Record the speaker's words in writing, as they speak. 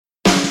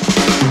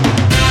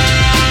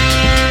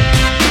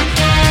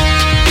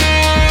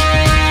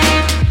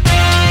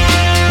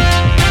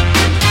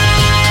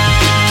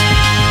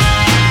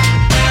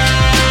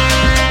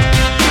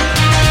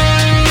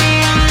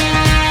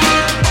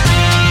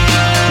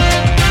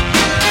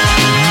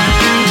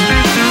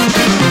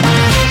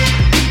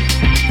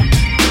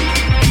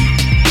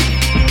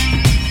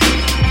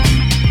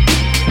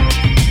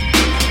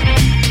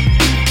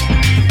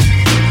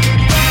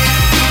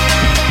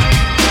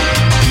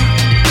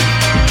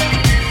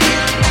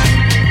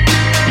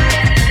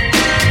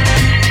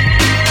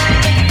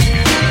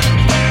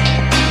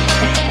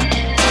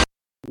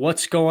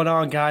What's going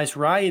on, guys?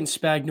 Ryan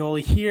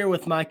Spagnoli here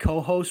with my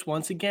co-host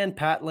once again,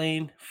 Pat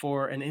Lane,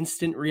 for an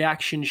instant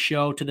reaction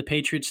show to the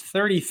Patriots'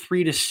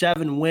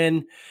 33-7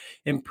 win,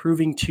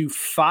 improving to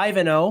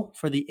 5-0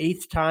 for the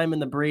eighth time in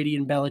the Brady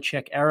and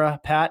Belichick era.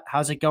 Pat,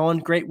 how's it going?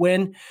 Great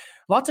win.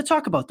 A lot to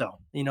talk about, though,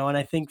 and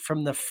I think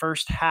from the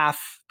first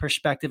half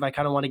perspective, I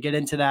kind of want to get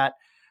into that.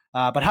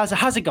 But how's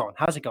it going?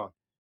 How's it going?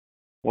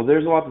 Well,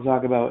 there's a lot to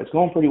talk about. It's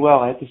going pretty well.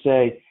 I have to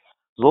say,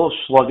 it's a little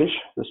sluggish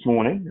this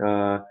morning.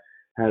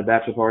 Had a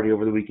bachelor party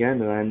over the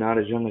weekend, and I'm not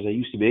as young as I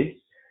used to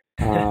be.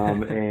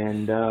 And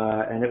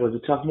it was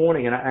a tough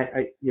morning, and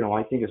I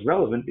think it's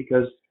relevant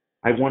because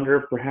I wonder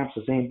if perhaps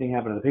the same thing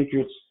happened to the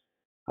Patriots.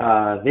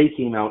 They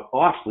came out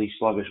awfully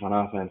sluggish on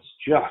offense,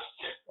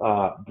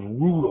 just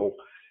brutal.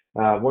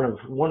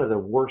 One of the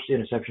worst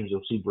interceptions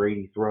you'll see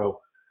Brady throw.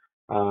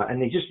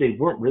 And they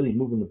weren't really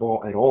moving the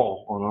ball at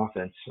all on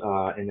offense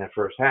in that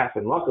first half.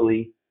 And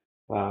luckily,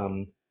 they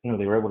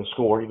were able to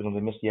score, even though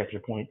they missed the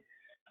extra point.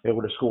 They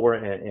were able to score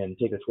and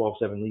take a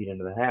 12-7 lead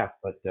into the half.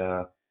 But,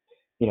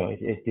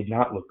 it did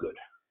not look good.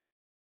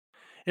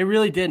 It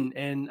really didn't.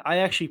 And I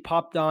actually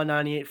popped on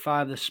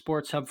 98.5, the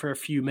Sports Hub, for a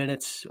few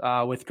minutes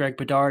with Greg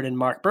Bedard and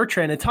Mark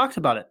Bertrand and talked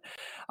about it.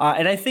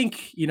 And I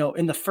think,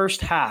 in the first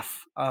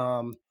half,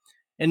 and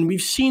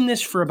we've seen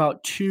this for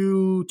about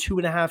two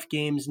and a half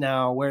games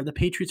now, where the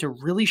Patriots are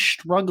really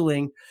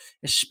struggling,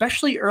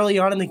 especially early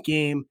on in the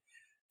game,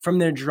 from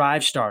their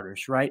drive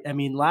starters, right? I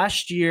mean,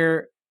 last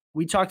year,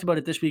 we talked about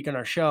it this week on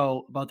our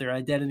show about their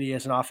identity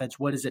as an offense.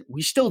 What is it?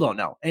 We still don't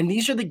know. And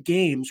these are the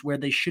games where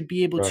they should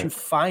be able to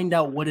find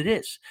out what it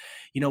is.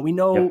 We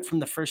know from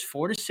the first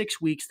 4 to 6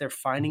 weeks, they're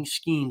finding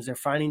schemes. They're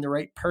finding the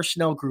right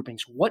personnel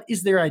groupings. What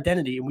is their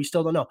identity? And we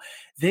still don't know.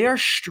 They are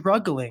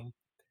struggling.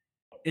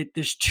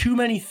 There's too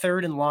many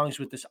third and longs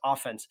with this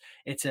offense.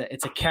 It's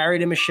a carry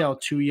to Michel,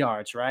 2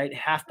 yards, right?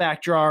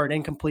 Halfback draw or an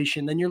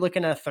incompletion. Then you're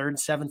looking at a 3rd and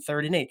 7,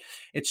 3rd and 8.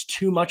 It's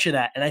too much of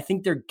that. And I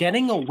think they're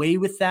getting away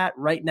with that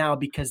right now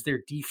because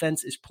their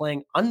defense is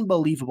playing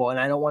unbelievable. And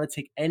I don't want to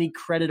take any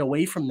credit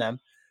away from them.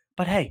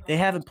 But hey, they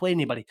haven't played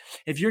anybody.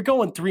 If you're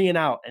going 3 and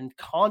out and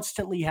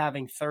constantly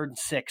having 3rd and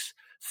 6,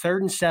 3rd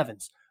and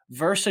 7s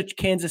versus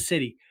Kansas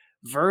City,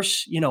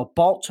 versus,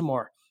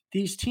 Baltimore,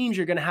 these teams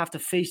you're going to have to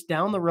face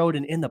down the road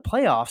and in the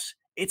playoffs,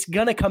 it's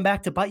going to come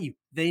back to bite you.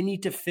 They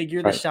need to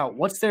figure this out.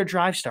 What's their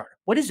drive starter?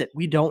 What is it?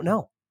 We don't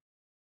know.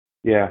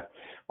 Yeah.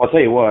 I'll tell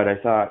you what, I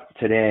thought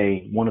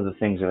today, one of the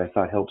things that I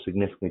thought helped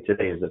significantly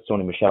today is that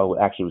Sony Michel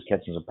actually was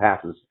catching some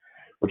passes,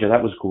 which I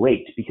thought was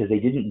great because they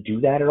didn't do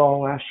that at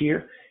all last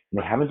year.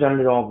 And they haven't done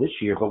it at all this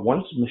year. But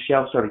once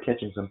Michel started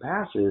catching some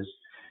passes,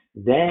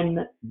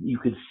 then you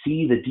could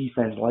see the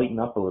defense lighten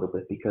up a little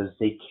bit because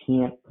they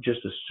can't just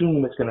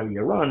assume it's going to be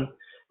a run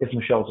if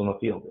Michel's on the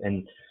field.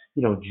 And,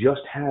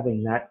 just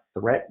having that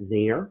threat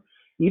there,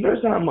 even if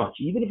it's not much,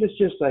 even if it's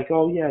just like,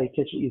 oh, yeah, you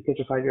catch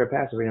a 5-yard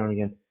pass every now and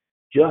again,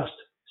 just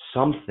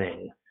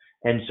something.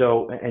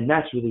 And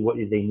that's really what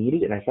they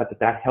needed. And I thought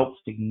that helped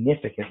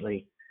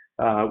significantly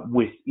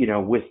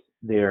with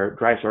their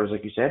drive starters,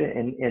 like you said,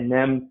 and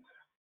them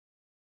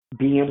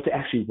being able to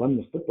actually run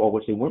the football,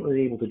 which they weren't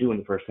really able to do in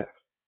the first half.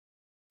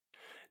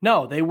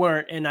 No, they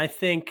weren't. And I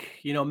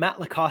think,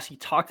 Matt LaCosse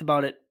talked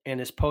about it in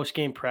his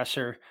post-game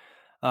presser,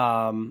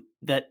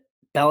 that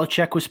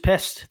Belichick was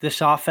pissed.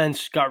 This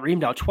offense got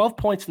reamed out 12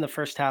 points in the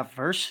first half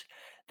versus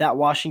that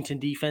Washington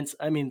defense.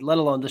 I mean, let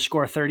alone to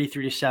score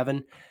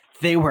 33-7.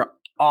 They were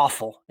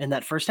awful in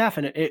that first half.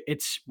 And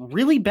it's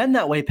really been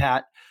that way,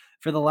 Pat,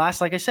 for the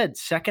last, like I said,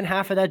 second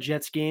half of that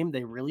Jets game.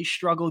 They really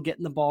struggled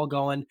getting the ball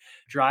going.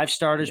 Drive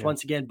starters,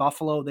 once again,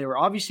 Buffalo, they were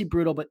obviously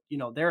brutal, but,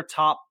 they're a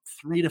top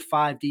 3 to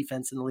 5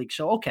 defense in the league.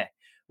 So, okay,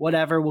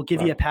 whatever, we'll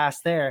give you a pass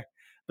there.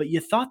 But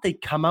you thought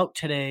they'd come out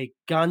today,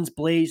 guns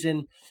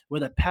blazing,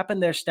 with a pep in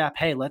their step.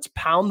 Hey, let's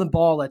pound the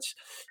ball. Let's,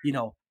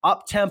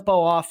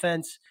 up-tempo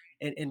offense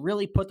and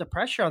really put the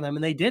pressure on them.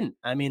 And they didn't.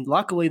 I mean,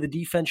 luckily the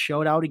defense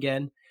showed out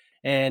again.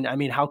 And, I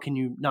mean, how can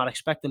you not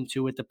expect them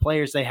to with the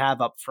players they have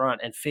up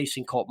front and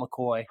facing Colt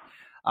McCoy?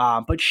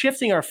 But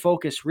shifting our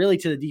focus really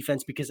to the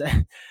defense because,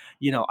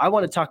 I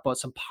want to talk about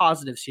some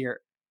positives here.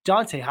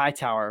 Dont'a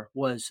Hightower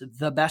was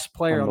the best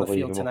player on the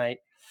field tonight.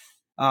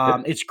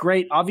 It's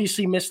great.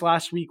 Obviously missed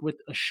last week with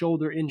a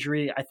shoulder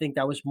injury. I think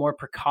that was more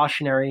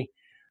precautionary.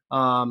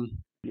 And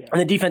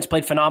the defense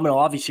played phenomenal,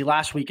 obviously,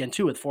 last weekend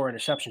too, with 4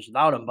 interceptions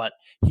without him. But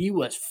he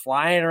was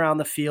flying around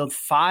the field.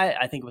 5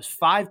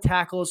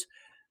 tackles,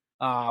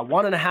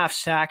 1.5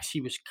 sacks.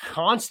 He was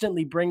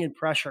constantly bringing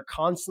pressure,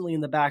 constantly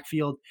in the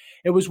backfield.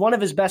 It was one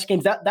of his best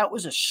games. That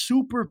was a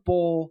Super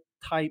Bowl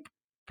type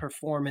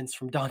performance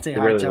from Dont'a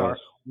Hightower.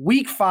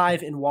 Week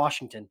 5 in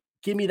Washington.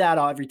 Give me that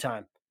every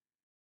time.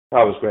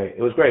 Oh, it was great.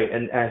 It was great.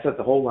 And I thought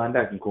the whole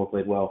linebacking core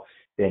played well.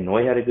 Van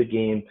Noy had a good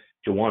game.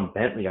 Jawan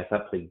Bentley, I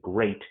thought, played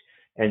great.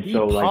 And he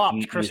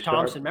popped Chris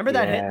Thompson. Remember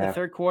that hit in the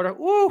third quarter?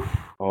 Ooh.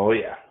 Oh,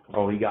 yeah.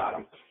 Oh, he got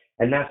him.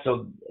 And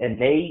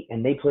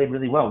they played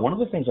really well. One of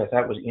the things I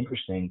thought was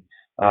interesting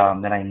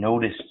that I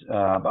noticed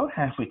about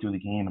halfway through the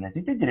game, and I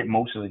think they did it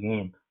most of the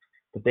game,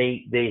 but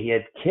they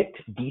had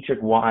kicked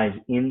Dietrich Wise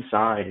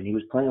inside, and he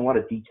was playing a lot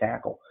of D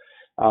tackle.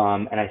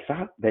 And I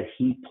thought that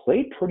he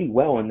played pretty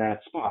well in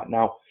that spot.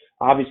 Now,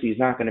 obviously, he's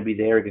not going to be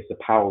there against a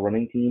power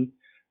running team,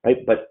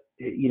 right? But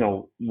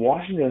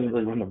Washington doesn't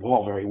really run the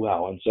ball very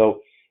well, and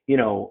so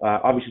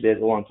obviously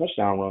there's a long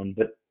touchdown run,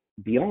 but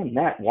beyond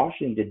that,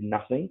 Washington did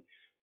nothing.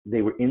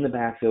 They were in the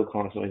backfield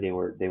constantly. They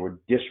were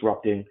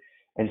disrupting,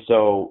 and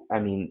so I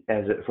mean,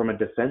 from a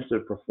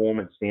defensive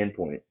performance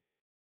standpoint,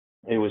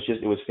 it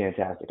was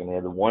fantastic. And they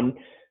had the one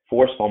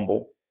forced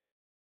fumble,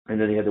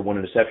 and then they had the one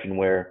interception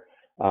where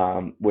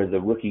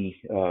the rookie,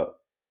 I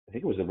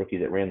think it was the rookie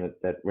that ran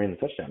the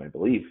touchdown, I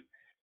believe.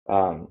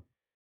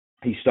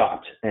 He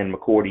stopped, and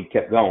McCourty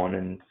kept going,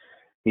 and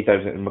he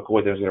thought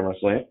McCoy was going to run a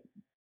slant,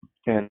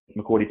 and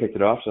McCourty picked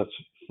it off. So that's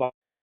 5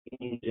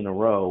 games in a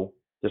row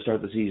to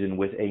start the season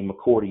with a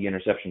McCourty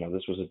interception. Now,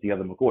 this was the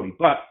other McCourty,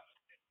 but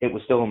it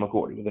was still a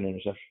McCourty with an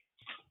interception.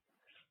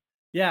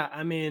 Yeah,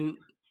 I mean,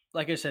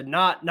 like I said,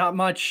 not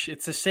much.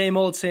 It's the same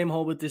old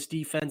with this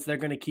defense. They're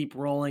going to keep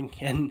rolling,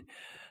 and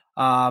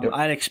Yep.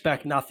 I'd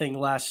expect nothing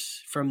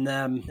less from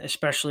them,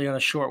 especially on a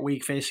short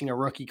week facing a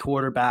rookie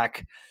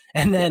quarterback.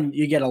 And then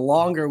you get a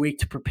longer week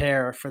to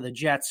prepare for the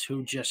Jets,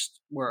 who just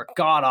were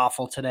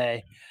god-awful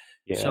today.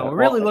 Yeah. So we're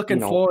really looking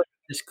forward to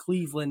this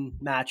Cleveland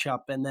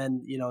matchup. And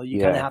then, you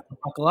kind of have to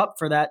buckle up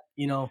for that,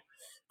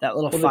 that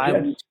little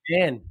 5-week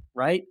span,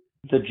 right?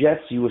 The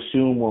Jets, you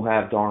assume, will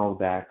have Darnold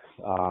back.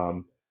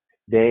 You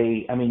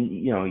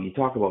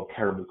talk about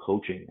terrible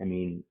coaching. I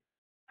mean,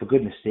 for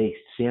goodness sakes,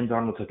 Sam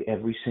Darnold took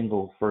every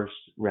single first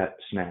rep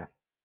snap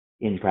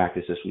in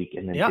practice this week,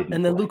 and then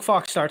and then Luke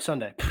Falk starts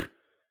Sunday.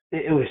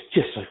 It was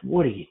just like,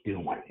 what are you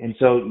doing? And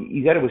so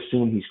you got to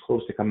assume he's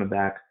close to coming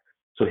back,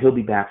 so he'll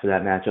be back for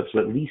that matchup. So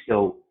at least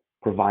they'll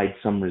provide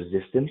some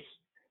resistance.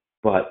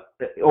 But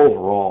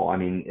overall, I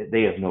mean,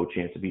 they have no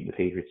chance of beating the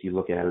Patriots. You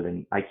look at it,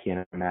 and I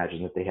can't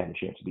imagine that they had a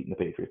chance of beating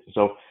the Patriots.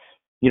 So,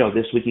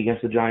 this week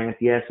against the Giants,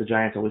 yes, the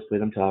Giants always play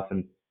them tough,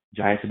 and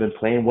Giants have been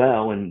playing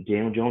well, and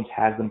Daniel Jones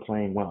has them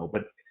playing well.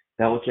 But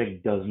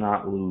Belichick does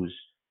not lose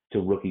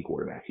to rookie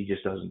quarterbacks. He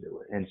just doesn't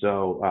do it. And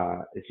so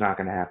it's not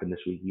going to happen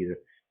this week either,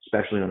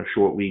 especially on a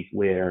short week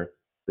where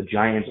the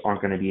Giants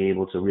aren't going to be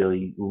able to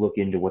really look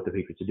into what the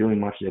Patriots are doing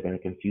much. They're going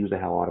to confuse the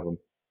hell out of them.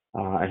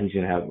 And he's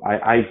going to have,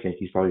 I think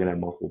he's probably going to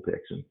have multiple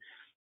picks. And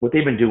what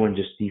they've been doing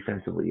just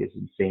defensively is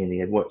insane. They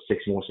had,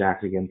 6 more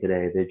sacks again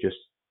today.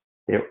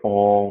 They're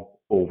all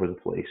over the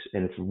place.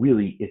 And it's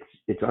really,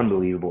 it's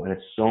unbelievable. And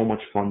it's so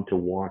much fun to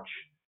watch,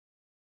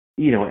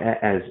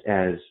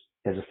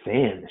 as a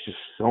fan. It's just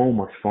so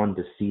much fun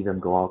to see them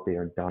go out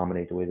there and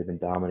dominate the way they've been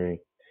dominating.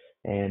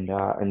 And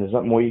there's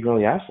nothing more you can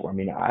really ask for. I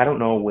mean, I don't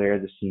know where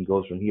this team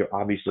goes from here.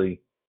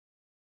 Obviously,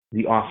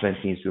 the offense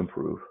needs to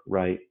improve,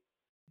 right?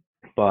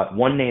 But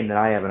one name that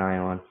I have an eye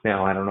on,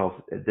 now I don't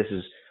know if this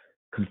is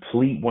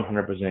complete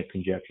 100%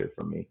 conjecture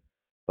from me,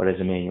 but is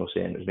Emmanuel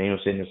Sanders. Emmanuel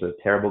Sanders had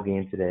a terrible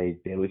game today,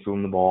 barely threw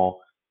him the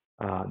ball.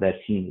 That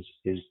team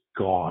is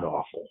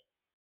god-awful,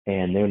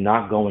 and they're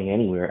not going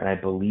anywhere. And I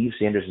believe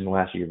Sanders is in the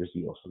last year of his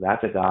deal. So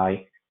that's a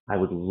guy I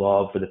would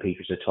love for the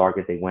Patriots to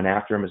target. They went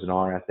after him as an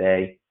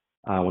RFA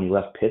when he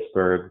left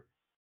Pittsburgh,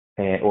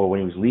 or when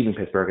he was leaving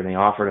Pittsburgh, and they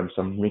offered him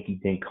some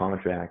rinky-dink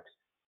contract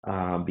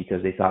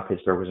because they thought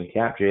Pittsburgh was in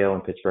cap jail,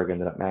 and Pittsburgh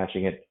ended up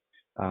matching it.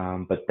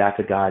 But that's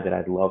a guy that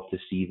I'd love to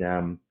see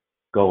them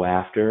go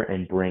after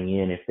and bring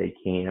in if they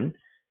can.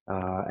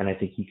 And I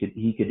think he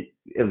could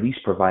at least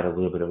provide a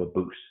little bit of a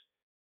boost.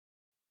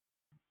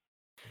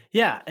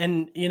 Yeah,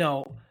 and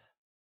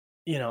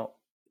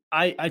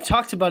I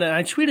talked about it, and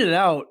I tweeted it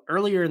out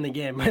earlier in the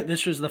game.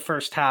 This was the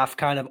first half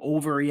kind of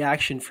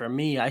overreaction for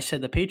me. I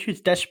said the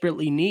Patriots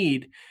desperately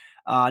need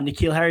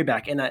N'Keal Harry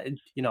back, and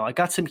I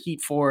got some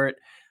heat for it.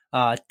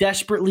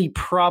 Desperately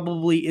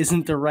probably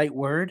isn't the right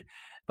word,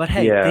 but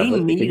hey,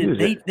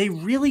 they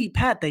really,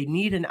 Pat, they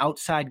need an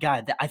outside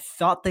guy. I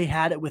thought they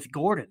had it with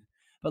Gordon,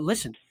 but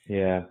listen,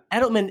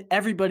 Edelman,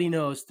 everybody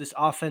knows this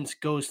offense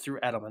goes through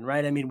Edelman,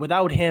 right? I mean,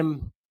 without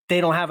him, they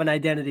don't have an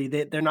identity.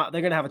 They're going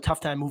to have a tough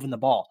time moving the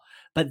ball,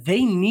 but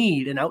they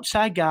need an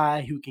outside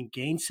guy who can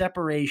gain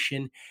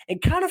separation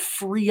and kind of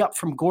free up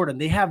from Gordon.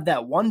 They have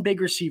that one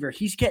big receiver.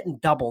 He's getting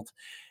doubled.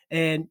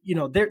 And,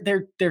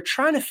 they're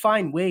trying to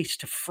find ways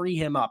to free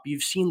him up.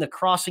 You've seen the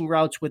crossing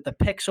routes with the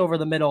picks over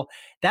the middle.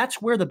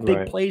 That's where the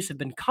big plays have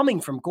been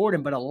coming from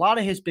Gordon. But a lot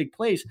of his big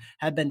plays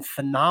have been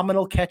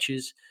phenomenal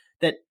catches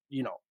that,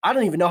 I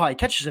don't even know how he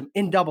catches them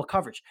in double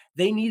coverage.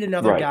 They need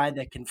another guy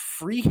that can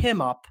free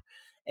him up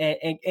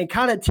and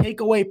kind of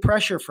take away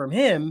pressure from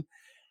him.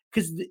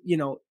 Because,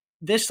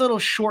 this little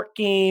short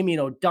game,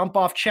 dump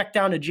off, check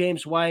down to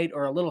James White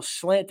or a little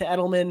slant to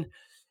Edelman,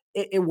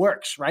 it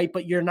works, right?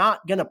 But you're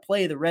not going to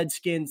play the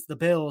Redskins, the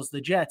Bills,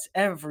 the Jets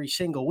every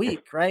single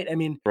week, right? I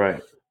mean, I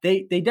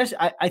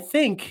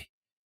think,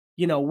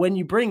 when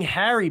you bring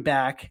Harry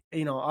back,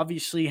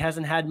 obviously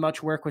hasn't had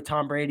much work with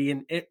Tom Brady.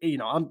 And,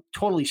 I'm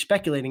totally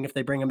speculating if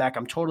they bring him back.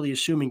 I'm totally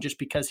assuming just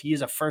because he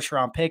is a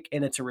first-round pick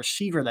and it's a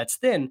receiver that's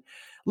thin,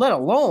 let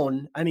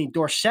alone, I mean,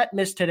 Dorsett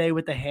missed today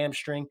with the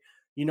hamstring.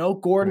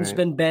 Gordon's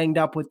been banged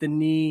up with the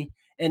knee.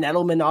 And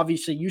Edelman,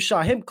 obviously, you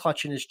saw him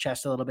clutching his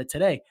chest a little bit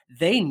today.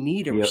 They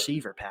need a Yep.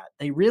 receiver, Pat.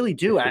 They really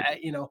do.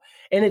 And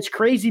it's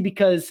crazy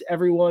because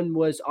everyone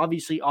was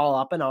obviously all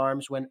up in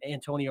arms when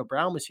Antonio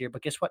Brown was here.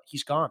 But guess what?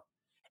 He's gone.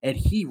 And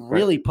he Right.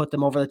 really put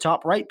them over the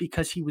top, right?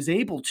 Because he was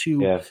able to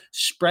Yeah.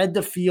 spread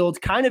the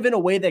field kind of in a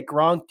way that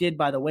Gronk did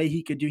by the way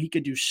he could do. He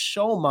could do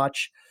so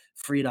much,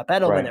 freed up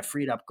Edelman, Right. it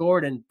freed up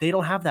Gordon. They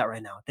don't have that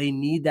right now. They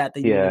need that.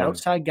 They need an Yeah.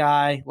 outside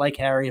guy like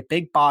Harry, a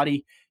big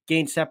body,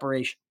 gain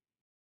separation.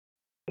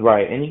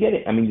 Right. And you get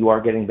it. I mean, you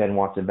are getting Ben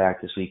Watson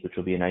back this week, which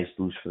will be a nice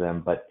boost for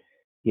them. But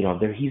he's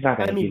not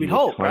going I to mean, give we'd you a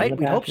hope, ton in right? the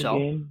We'd hope passing so.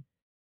 game.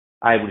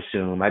 I would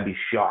assume. I'd be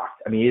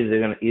shocked. I mean, either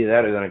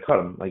that or they're gonna cut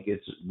him. Like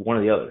it's one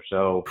or the other.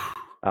 So,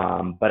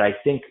 but I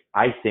think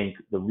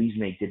the reason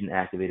they didn't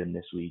activate him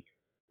this week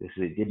is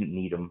they didn't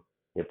need him.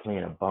 They're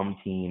playing a bum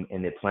team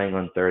and they're playing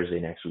on Thursday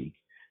next week.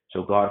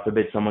 So God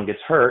forbid someone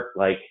gets hurt,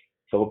 like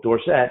Philip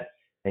Dorsett,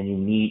 and you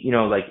need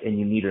and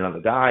you need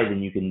another guy,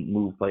 then you can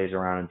move players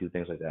around and do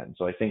things like that. And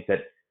so I think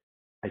that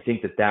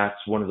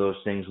that's one of those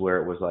things where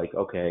it was like,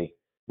 okay,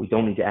 we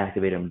don't need to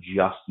activate him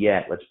just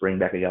yet. Let's bring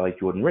back a guy like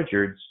Jordan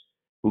Richards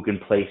who can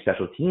play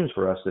special teams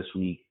for us this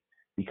week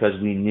because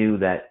we knew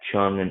that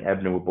Chung and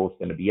Ebner were both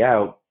going to be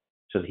out.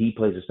 So he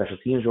plays a special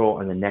teams role,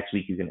 and then next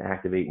week you can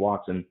activate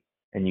Watson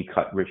and you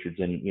cut Richards,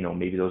 and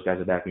maybe those guys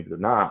are back, maybe they're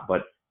not,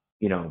 but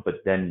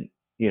then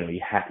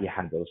you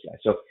had those guys.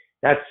 So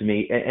that's to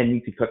me, and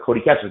you could cut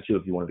Cody Kessler too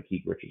if you wanted to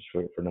keep Richards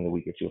for another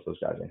week or two if those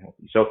guys aren't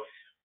healthy. So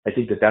I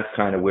think that's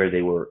kind of where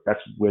they were. That's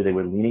where they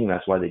were leaning.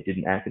 That's why they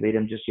didn't activate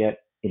him just yet,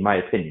 in my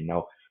opinion.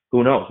 Now,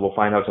 who knows? We'll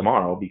find out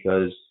tomorrow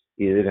because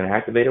either they're going to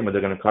activate him or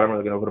they're going to cut him or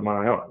they're going to put him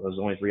on IR. Those are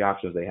the only three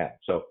options they have.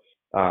 So,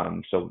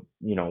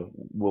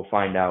 we'll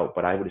find out.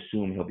 But I would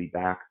assume he'll be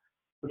back,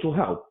 which will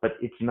help. But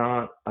it's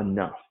not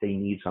enough. They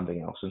need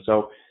something else. And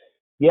so,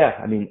 yeah,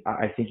 I mean,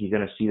 I think you're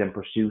going to see them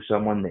pursue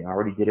someone. They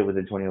already did it with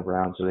Antonio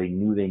Brown, so they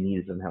knew they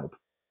needed some help.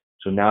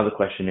 So now the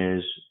question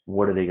is,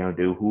 what are they going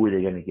to do? Who are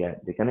they going to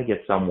get? They're going to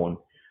get someone.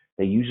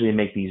 They usually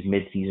make these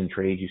mid-season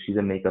trades. You see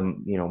them make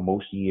them,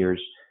 most years.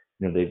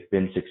 They've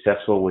been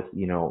successful with,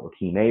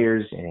 Akeem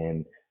Ayers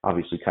and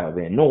obviously Kyle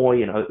Van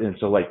Noy, and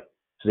so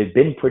they've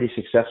been pretty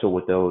successful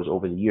with those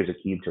over the years.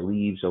 Akeem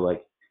Talib. So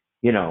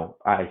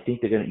I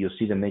think you'll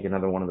see them make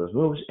another one of those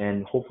moves,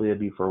 and hopefully it'll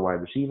be for a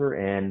wide receiver,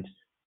 and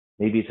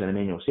maybe it's an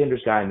Emmanuel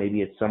Sanders guy,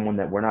 maybe it's someone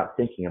that we're not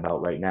thinking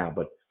about right now,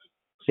 but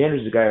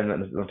Sanders is a guy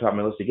on top of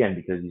my list again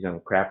because he's on a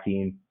crap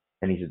team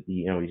and he's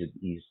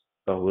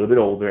a little bit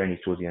older and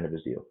he's towards the end of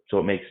his deal, so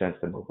it makes sense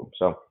to move him.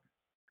 So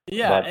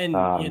yeah, but,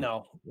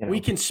 and we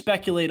can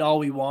speculate all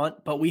we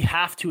want, but we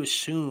have to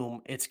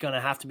assume it's going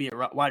to have to be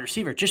a wide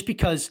receiver, just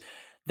because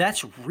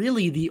that's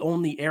really the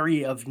only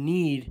area of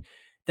need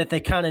that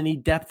they kind of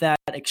need depth at,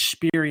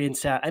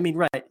 experience at. I mean,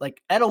 right,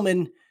 like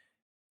Edelman,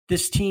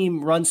 this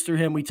team runs through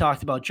him. We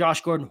talked about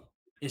Josh Gordon.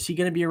 Is he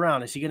going to be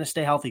around? Is he going to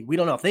stay healthy? We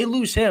don't know. If they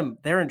lose him,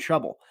 they're in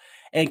trouble.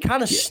 And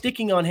kind of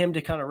sticking on him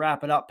to kind of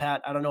wrap it up,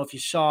 Pat, I don't know if you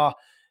saw,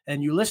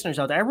 and you listeners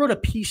out there, I wrote a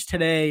piece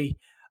today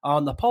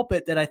on the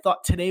Pulpit that I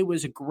thought today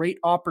was a great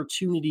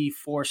opportunity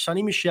for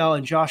Sonny Michel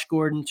and Josh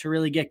Gordon to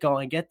really get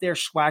going, get their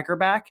swagger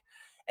back.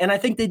 And I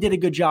think they did a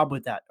good job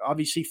with that.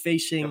 Obviously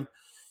facing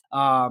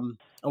a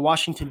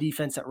Washington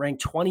defense that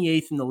ranked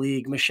 28th in the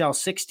league. Michel,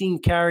 16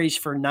 carries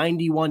for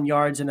 91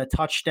 yards and a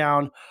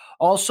touchdown.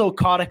 Also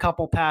caught a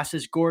couple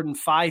passes. Gordon,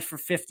 5 for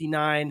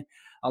 59,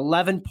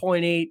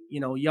 11.8,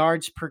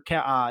 yards per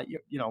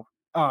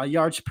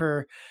yards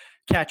per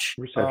catch.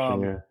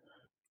 reception,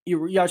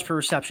 Yards per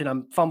reception.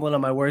 I'm fumbling on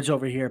my words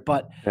over here,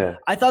 but yeah.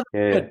 I thought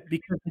good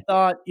because I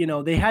thought,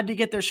 they had to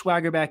get their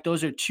swagger back.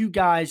 Those are two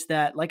guys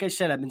that, like I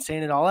said, I've been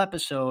saying it all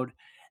episode.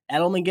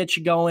 Edelman gets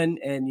you going,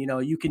 and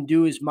you can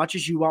do as much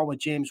as you want with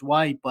James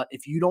White, but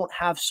if you don't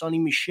have Sonny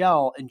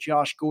Michel and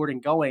Josh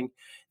Gordon going,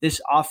 this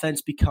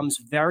offense becomes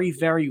very,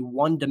 very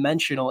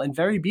one-dimensional and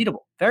very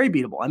beatable. Very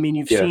beatable. I mean,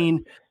 you've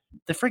seen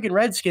the freaking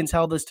Redskins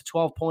held us to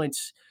 12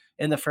 points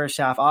in the first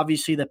half.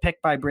 Obviously, the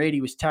pick by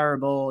Brady was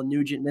terrible.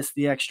 Nugent missed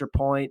the extra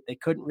point. They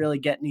couldn't really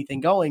get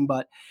anything going.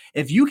 But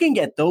if you can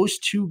get those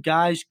two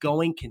guys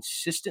going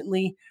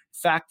consistently,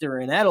 factor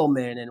in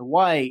Edelman and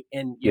White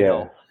and,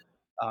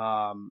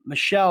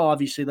 Michel,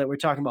 obviously, that we're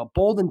talking about.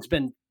 Bolden's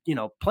been,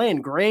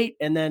 playing great.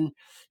 And then,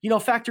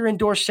 factor in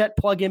Dorsett,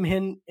 plug him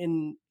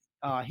in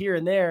here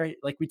and there.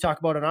 Like we talk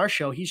about on our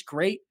show, he's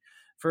great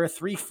for a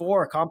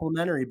 3-4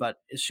 complimentary. But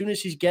as soon as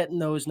he's getting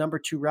those number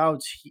two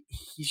routes,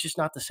 he's just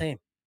not the same.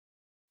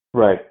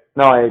 Right.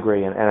 No, I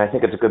agree, and I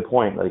think it's a good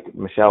point. Like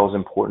Michel is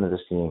important to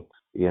this team,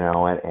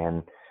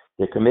 and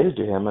they're committed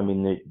to him. I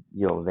mean,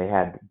 they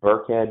had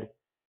Burkhead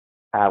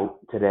out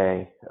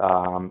today,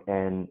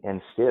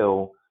 and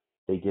still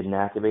they didn't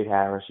activate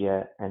Harris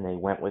yet, and they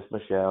went with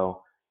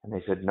Michel, and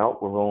they said, nope,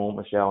 we're rolling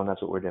with Michel, and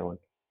that's what we're doing.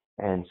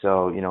 And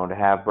so, to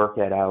have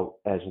Burkhead out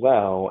as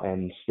well,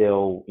 and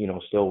still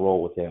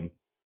roll with him,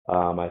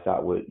 I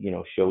thought would,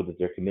 showed that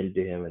they're committed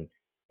to him,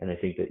 and I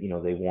think that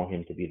they want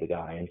him to be the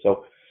guy, and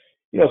so.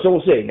 So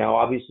we'll see. Now,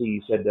 obviously,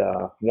 you said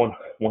one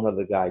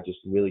other guy just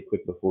really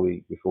quick before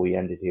we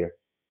ended here.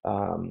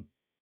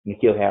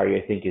 N'Keal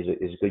Harry, I think, is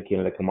a good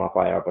candidate to come off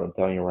IR, but I'm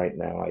telling you right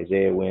now,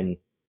 Isaiah Wynn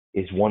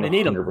is They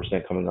need him.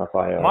 100% coming off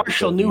IR Marshall because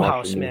Marshall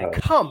Newhouse, man,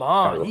 Newhouse come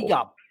on. He terrible.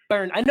 got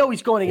burned. I know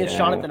he's going against Yeah,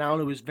 Jonathan Allen,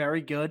 who was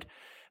very good,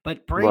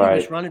 but Brady was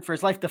right. running for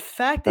his life. The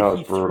fact That that was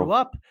he threw brutal.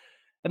 up,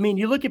 I mean,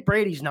 you look at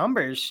Brady's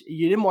numbers.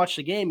 You didn't watch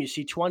the game. You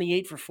see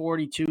 28 for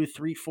 42,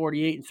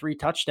 348, and 3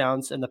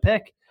 touchdowns and the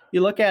pick.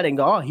 You look at it and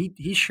go, oh,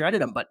 he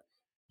shredded him, but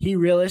he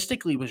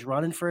realistically was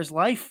running for his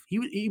life.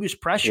 He was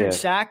pressured, Yeah,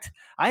 sacked.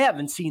 I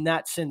haven't seen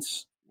that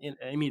since,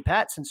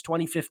 Pat, since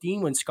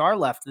 2015 when Scar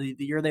left, the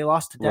year they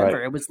lost to right.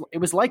 Denver. It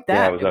was like Yeah, it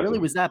that. was It really ugly.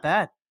 was that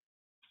bad.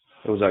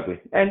 It was ugly.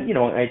 And,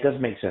 it does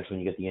make sense when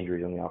you get the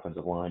injuries on the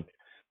offensive line.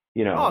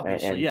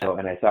 Obviously, yeah.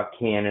 And I thought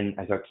Cannon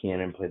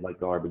played like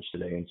garbage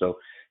today. And so,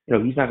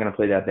 he's not going to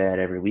play that bad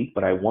every week,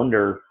 but I'm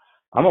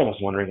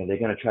almost wondering, are they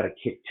going to try to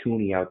kick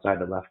Tooney outside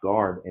the left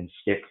guard and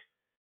stick,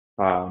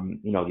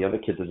 the other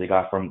kids that they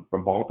got from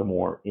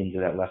Baltimore into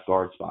that left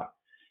guard spot?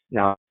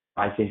 Now,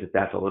 I think that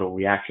that's a little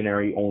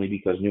reactionary only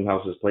because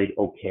Newhouse has played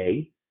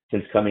okay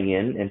since coming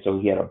in. And so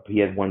he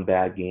had one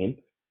bad game.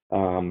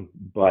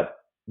 But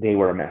they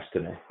were a mess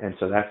today. And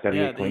so that's got to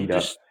Yeah, get he cleaned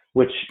up. just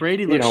Which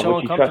Brady looks so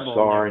which you trust uncomfortable in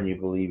Scar there. and you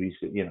believe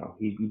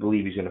you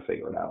believe he's going to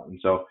figure it out. And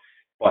so,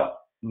 but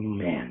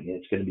man,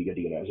 it's going to be good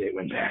to get Isaiah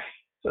Wynn back.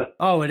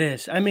 Oh, it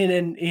is. I mean,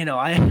 and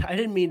I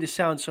didn't mean to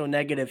sound so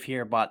negative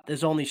here, but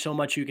there's only so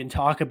much you can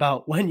talk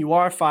about when you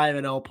are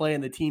 5-0 playing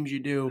the teams you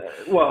do.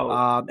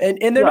 Well,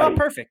 and they're not right.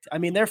 perfect. I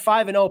mean, they're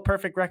 5-0,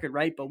 perfect record,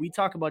 right? But we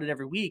talk about it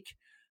every week.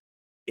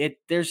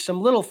 There's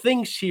some little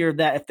things here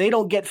that if they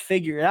don't get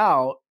figured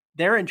out,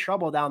 they're in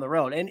trouble down the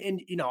road.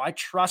 And I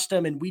trust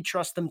them, and we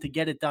trust them to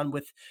get it done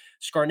with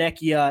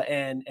Scarnecchia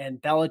and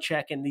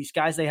Belichick and these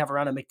guys they have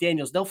around him,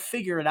 McDaniels. They'll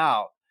figure it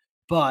out,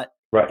 but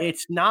Right.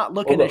 it's not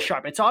looking as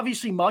sharp. It's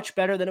obviously much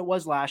better than it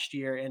was last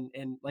year,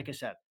 and like I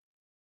said,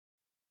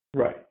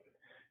 right.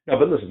 No,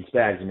 but listen,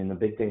 Spags. I mean, the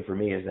big thing for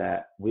me is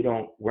that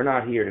we're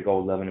not here to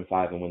go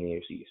 11-5 and win the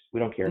AFC East.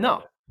 We don't care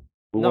about that.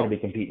 We want to be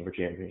competing for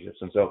championships,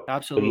 and so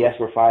absolutely. So yes,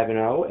 we're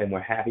 5-0, and we're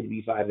happy to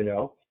be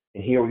 5-0.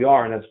 And here we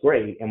are, and that's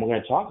great. And we're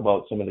going to talk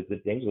about some of the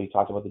good things. We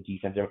talked about the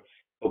defense,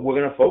 but we're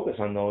going to focus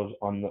on those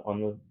on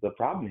the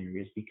problem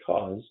areas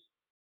because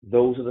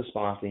those are the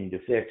spots they need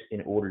to fix in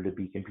order to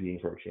be competing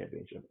for a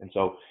championship. And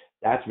so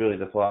that's really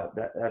the plot.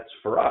 That's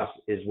for us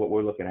is what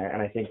we're looking at.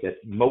 And I think that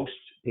most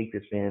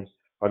Patriots fans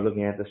are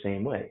looking at it the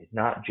same way. It's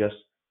not just,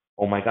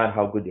 oh my God,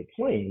 how good they're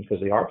playing,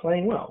 because they are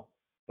playing well,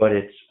 but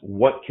it's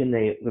what can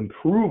they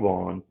improve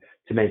on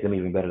to make them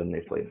even better than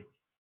they played.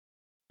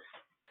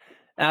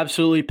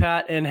 Absolutely,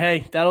 Pat. And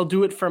hey, that'll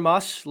do it from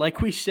us.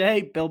 Like we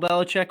say, Bill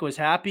Belichick was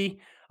happy.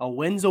 A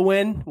win's a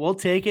win. We'll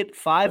take it.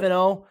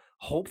 5-0.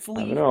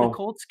 Hopefully the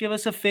Colts give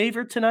us a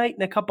favor tonight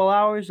in a couple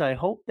hours. I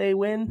hope they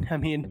win. I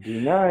mean,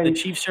 nice. The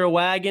Chiefs are a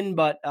wagon,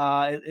 but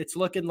it's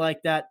looking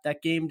like that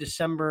game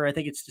December, I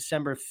think it's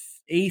December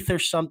 8th or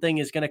something,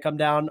 is going to come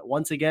down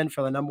once again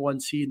for the number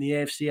 1 seed in the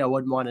AFC. I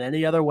wouldn't want it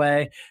any other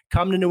way.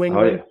 Come to New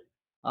England.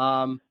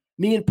 Oh, yeah.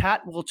 Me and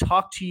Pat will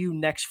talk to you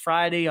next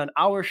Friday on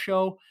our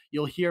show.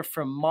 You'll hear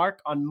from Mark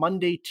on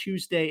Monday,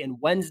 Tuesday, and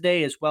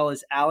Wednesday, as well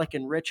as Alec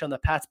and Rich on the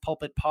Pat's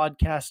Pulpit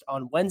podcast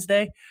on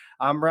Wednesday.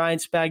 I'm Ryan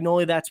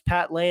Spagnoli. That's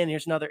Pat Lane.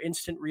 Here's another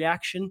instant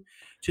reaction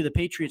to the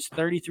Patriots'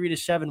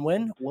 33-7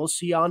 win. We'll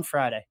see you on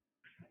Friday.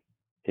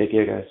 Take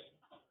care, guys.